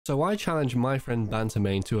So I challenged my friend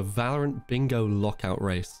Bantamain to a Valorant Bingo Lockout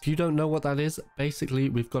Race. If you don't know what that is, basically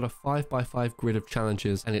we've got a 5x5 grid of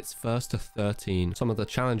challenges and it's first to 13. Some of the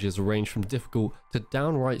challenges range from difficult to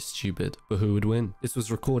downright stupid, but who would win? This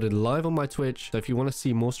was recorded live on my Twitch, so if you want to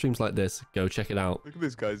see more streams like this, go check it out. Look at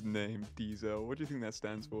this guy's name, Diesel. What do you think that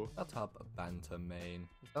stands for? Shut up, Bantamain.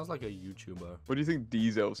 Sounds like a YouTuber. What do you think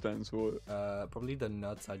Diesel stands for? Probably the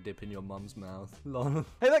nuts I dip in your mum's mouth. Lol.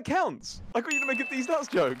 Hey, that counts! I got you to make a these nuts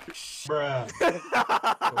joke! Bruh.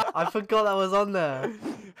 I forgot that was on there.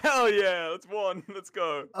 Hell yeah, that's one. Let's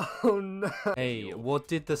go. Oh no. Hey, what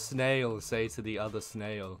did the snail say to the other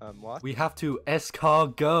snail? What? We have to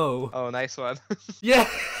escargot. Oh, nice one. Yeah!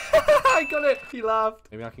 I got it! He laughed.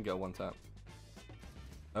 Maybe I can get a one tap.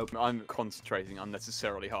 Nope. I'm concentrating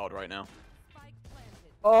unnecessarily hard right now.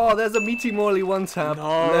 Oh, there's a meaty Morley one tap.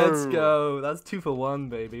 No. Let's go. That's 2 for 1,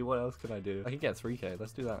 baby. What else can I do? I can get 3k.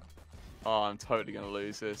 Let's do that. Oh, I'm totally gonna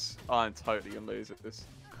lose this. I'm totally gonna lose this.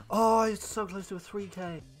 Oh, it's so close to a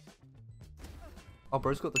 3k. Oh,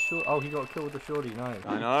 bro's got the short. Oh, he got a kill with the shorty. Nice.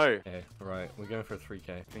 I know. Okay, alright. We're going for a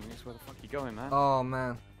 3k. Phoenix, where the fuck are you going, man? Oh,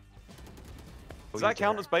 man. Does that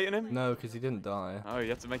count as baiting him? No, because he didn't die. Oh, you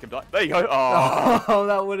have to make him die. There you go. Oh, Oh,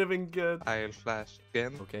 that would have been good. I'll flash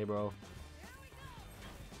again. Okay, bro.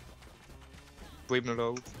 Dream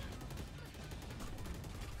low.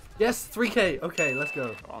 Yes, 3k. Okay, let's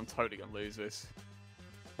go. Oh, I'm totally gonna lose this.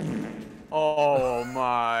 Oh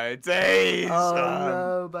my days! Oh,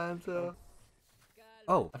 no, Banter.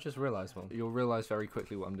 Oh, I just realized one. You'll realize very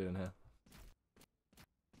quickly what I'm doing here.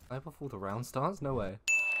 Can I before the round starts? No way.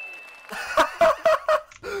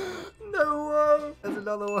 No way. There's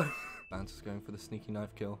another one. Banter's going for the sneaky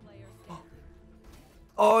knife kill.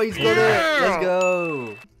 Oh, he's got it. Let's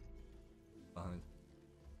go. Behind.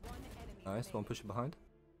 Nice. One pushing behind.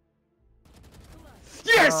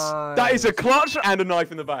 Yes! Nice. That is a clutch and a knife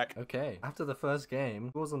in the back. Okay. After the first game,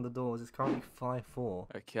 scores on the doors. It's currently 5-4.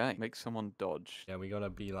 Okay, make someone dodge. Yeah, we gotta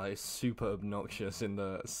be like super obnoxious in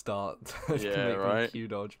the start to Yeah, make right. me Q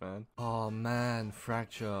dodge, man. Oh man,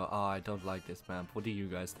 fracture. Oh, I don't like this map. What do you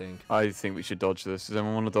guys think? I think we should dodge this. Does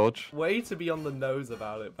anyone want to dodge? Way to be on the nose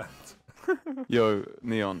about it, man. Yo,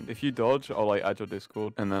 Neon, if you dodge, I'll like add your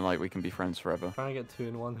Discord, and then like we can be friends forever. Trying to get 2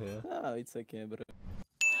 in 1 here. Oh, it's okay, bro.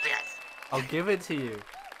 I'll give it to you.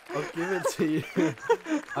 I'll give it to you.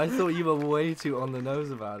 I thought you were way too on the nose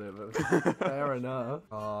about it, but fair enough.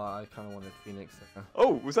 Oh, I kind of wanted Phoenix there.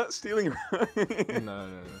 Oh, was that stealing? No,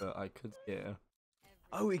 but I could, yeah.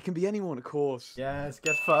 Oh, it can be anyone, of course. Yes,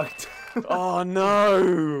 get fucked. Oh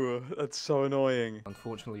no, that's so annoying.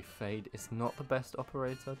 Unfortunately, Fade is not the best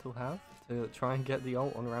operator to have to try and get the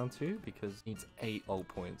ult on round 2 because he needs 8 ult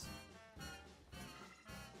points.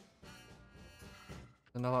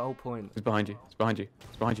 Another ult point. He's behind you. He's behind you.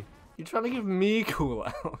 He's behind you. You're trying to give me call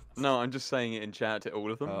out. No, I'm just saying it in chat to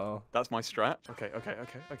all of them. Oh. That's my strat. Okay. I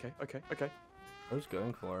was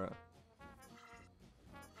going for it.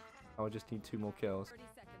 I would just need 2 more kills.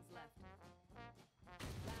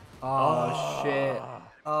 Oh, shit.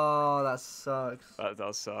 Oh, that sucks. That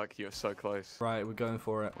does suck. You're so close. Right, we're going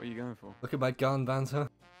for it. What are you going for? Look at my gun, Banter.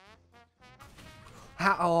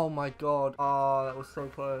 Oh my god. Oh, that was so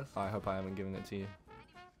close. I hope I haven't given it to you.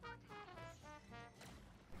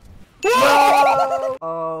 No!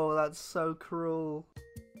 Oh, that's so cruel.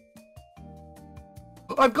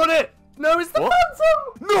 I've got it! No, it's the What?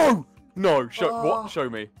 Phantom! No! No! Show Oh. what? Show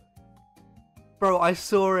me. Bro, I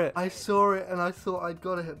saw it. I saw it and I thought I'd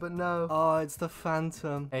got it, but no. Oh, it's the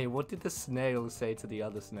Phantom. Hey, what did the snail say to the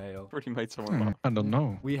other snail? Already made someone laugh. I don't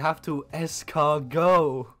know. We have to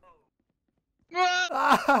escargot.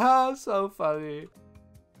 Ah, so funny.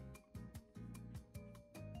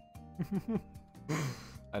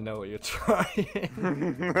 I know what you're trying.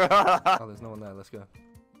 Oh, there's no one there. Let's go.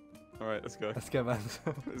 Alright, let's go. Let's go, man.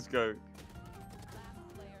 Let's go.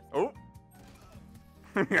 Oh!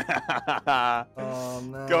 Oh,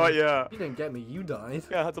 man. Got ya! You didn't get me. You died.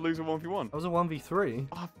 Yeah, I had to lose a 1v1. That was a 1v3.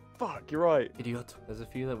 Oh, fuck, you're right. Idiot. There's a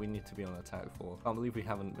few that we need to be on attack for. Can't believe we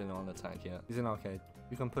haven't been on attack yet. He's in arcade.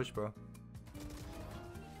 You can push, bro.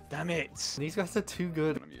 Damn it! These guys are too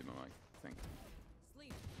good. I'm gonna mute my mic, I think.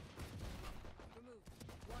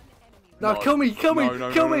 No, kill me! Kill me!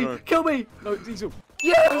 No, Kill no, me! no. Kill me! No, Diesel!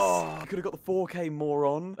 Yes! Oh, I could have got the 4K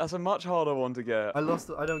moron. That's a much harder one to get. I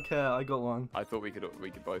lost. I don't care. I got one. I thought we could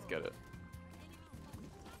both get it.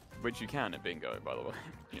 Which you can at bingo, by the way.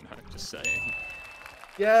 You know, just saying.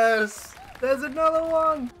 Yes! There's another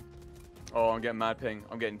one! Oh, I'm getting mad ping.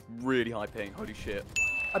 I'm getting really high ping. Holy shit.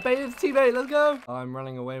 I baited his teammate. Let's go! Oh, I'm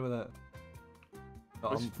running away with it.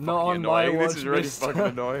 This is Not fucking on my annoying. watch, This is really mister. fucking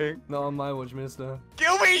annoying. Not on my watch, mister.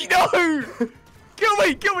 Kill me! No! Kill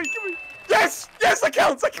me! Kill me! Kill me! Yes! Yes, that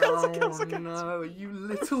counts! That counts! That counts! That counts! No, you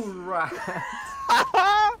little rat.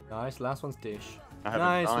 Nice, last one's dish.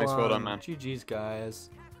 Nice, well done, man. GG's,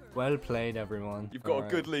 guys. Well played, everyone. You've got a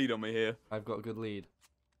good lead on me here. I've got a good lead.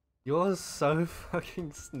 You're so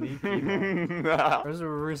fucking sneaky, man. There's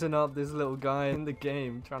risen up this little guy in the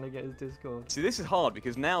game trying to get his Discord. See, this is hard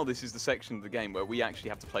because now this is the section of the game where we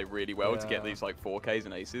actually have to play really well to get these like 4Ks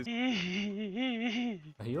and aces.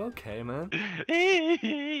 Are you okay, man?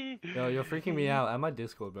 Yo, you're freaking me out. At my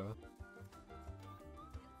Discord, bro.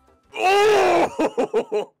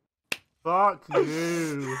 Oh! Fuck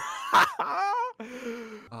you.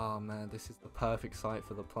 Oh man, this is the perfect site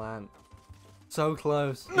for the plant. So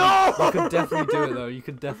close. No! You could definitely do it though. You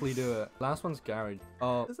could definitely do it. Last one's garage.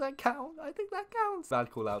 Oh, does that count? I think that counts. Bad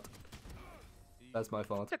call out. That's my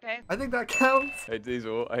fault. It's okay. I think that counts. Hey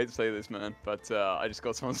Diesel, I hate to say this, man, but I just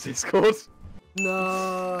got someone's Discord.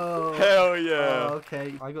 No. Hell yeah. Oh,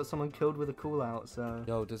 okay. I got someone killed with a call out. So.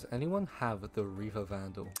 Yo, does anyone have the Reaver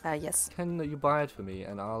Vandal? Yes. Can you buy it for me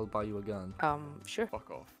and I'll buy you a gun? Sure. Fuck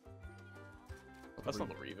off. That's not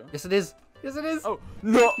the Reaver. Yes, it is. Yes, it is. Oh,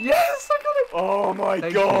 no. Yes, I got it. Oh my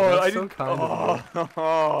Thank god. you. That's I so didn't... kind of you.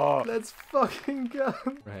 Oh. Let's fucking go.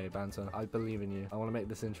 Hey, Banter, I believe in you. I want to make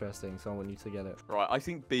this interesting, so I want you to get it. Right, I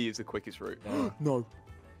think B is the quickest route. Yeah. No.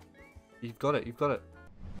 You've got it. You've got it.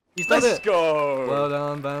 He's done Let's it. go. Well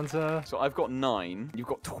done, Banter. So I've got 9. You've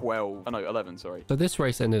got 12. Oh no, 11, sorry. So this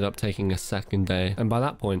race ended up taking a second day, and by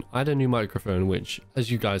that point, I had a new microphone, which,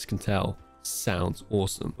 as you guys can tell, sounds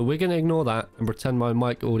awesome. But we're going to ignore that and pretend my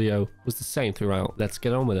mic audio was the same throughout. Let's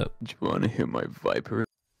get on with it. Do you want to hear my Viper?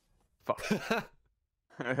 Fuck.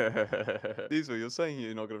 Diesel, you're saying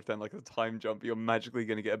you're not going to pretend like a time jump. You're magically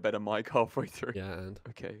going to get a better mic halfway through. Yeah, and...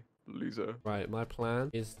 Okay, loser. Right, my plan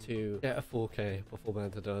is to get a 4K before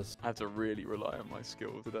Banter does. I have to really rely on my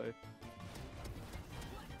skills today.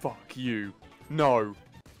 Fuck you. No.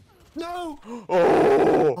 No!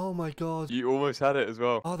 Oh! Oh my god. You almost had it as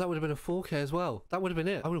well. Oh, that would have been a 4K as well. That would have been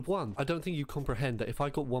it. I would have won. I don't think you comprehend that if I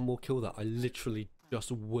got one more kill that, I literally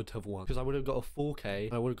just would have won. Because I would have got a 4K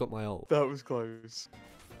and I would have got my ult. That was close.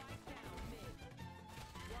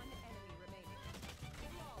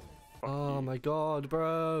 Oh my god,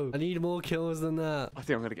 bro. I need more kills than that. I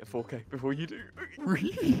think I'm going to get 4K before you do.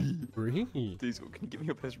 Really? Diesel, can you give me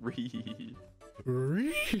your best re?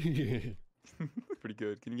 Really? Pretty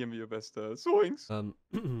good. Can you give me your best zoinks?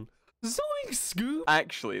 Zoink scoop.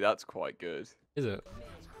 Actually, that's quite good. Is it?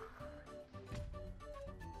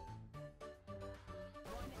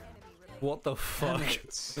 What the fuck?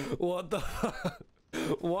 What the fuck?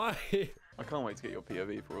 Why? I can't wait to get your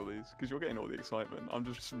POV for all these, because you're getting all the excitement. I'm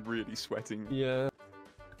just really sweating. Yeah.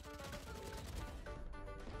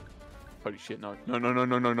 Holy shit, no. No, no, no,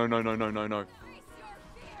 no, no, no, no, no, no, no, no.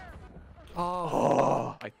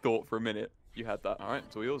 Oh. I thought for a minute you had that. Alright,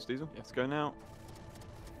 it's all yours, Diesel. Let's go now.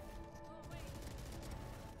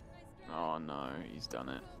 Oh no, he's done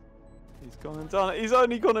it. He's gone and done it. He's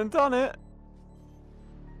only gone and done it.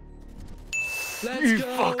 Let's You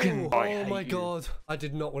go! fucking- I Oh hate my you. god. I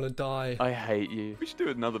did not want to die. I hate you. We should do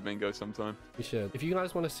another bingo sometime. We should. If you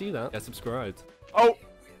guys want to see that, get subscribed. Oh!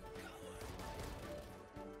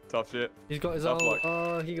 Tough shit. He's got his Tough ult. luck.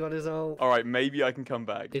 Oh, he got his ult. Alright, maybe I can come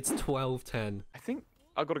back. It's 12-10. I think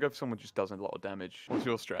I've got to go for someone who just does a lot of damage. What's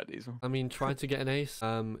your strat, Diesel? I mean, try to get an ace.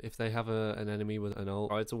 If they have an enemy with an ult,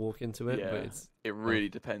 try to walk into it. Yeah. But it's It really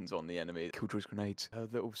depends on the enemy. Killjoy's grenades.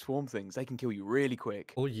 Little swarm things. They can kill you really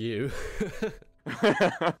quick. or you. What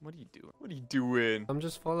are you doing? What are you doing? I'm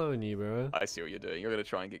just following you, bro. I see what you're doing. You're going to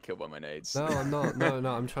try and get killed by my nades. No, I'm not. No,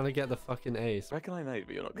 I'm trying to get the fucking ace. I reckon I nade,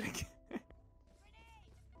 but you're not going to get...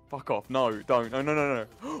 Fuck off. No, don't. No, no, no, no.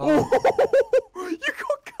 Oh. Oh, you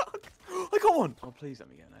got cucked. I got one. Oh, please let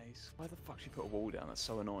me get an ace. Why the fuck should you put a wall down? That's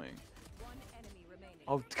so annoying.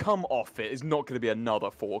 Oh, come off it. It's not going to be another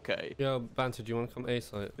 4K. Yo, Banter, do you want to come ace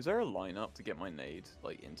site? Is there a lineup to get my nade,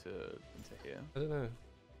 like, into here? I don't know.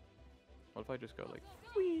 What if I just go, like,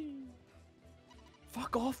 whee?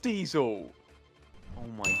 Fuck off, Diesel. Oh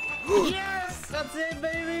my god. Yes! That's it,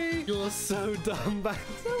 baby! You're so dumb, Banter.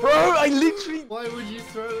 Bro, I literally... Why would you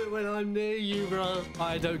throw it when I'm near you, bro?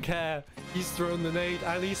 I don't care. He's thrown the nade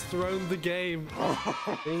and he's thrown the game.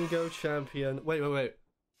 Bingo champion. Wait.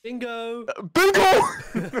 Bingo! Bingo!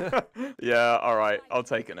 Yeah, alright. I'll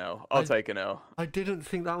take it now. I'll take it now. I didn't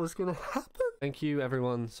think that was going to happen. Thank you,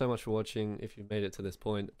 everyone, so much for watching. If you've made it to this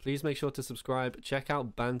point, please make sure to subscribe. Check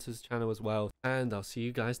out Banter's channel as well. And I'll see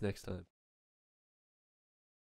you guys next time.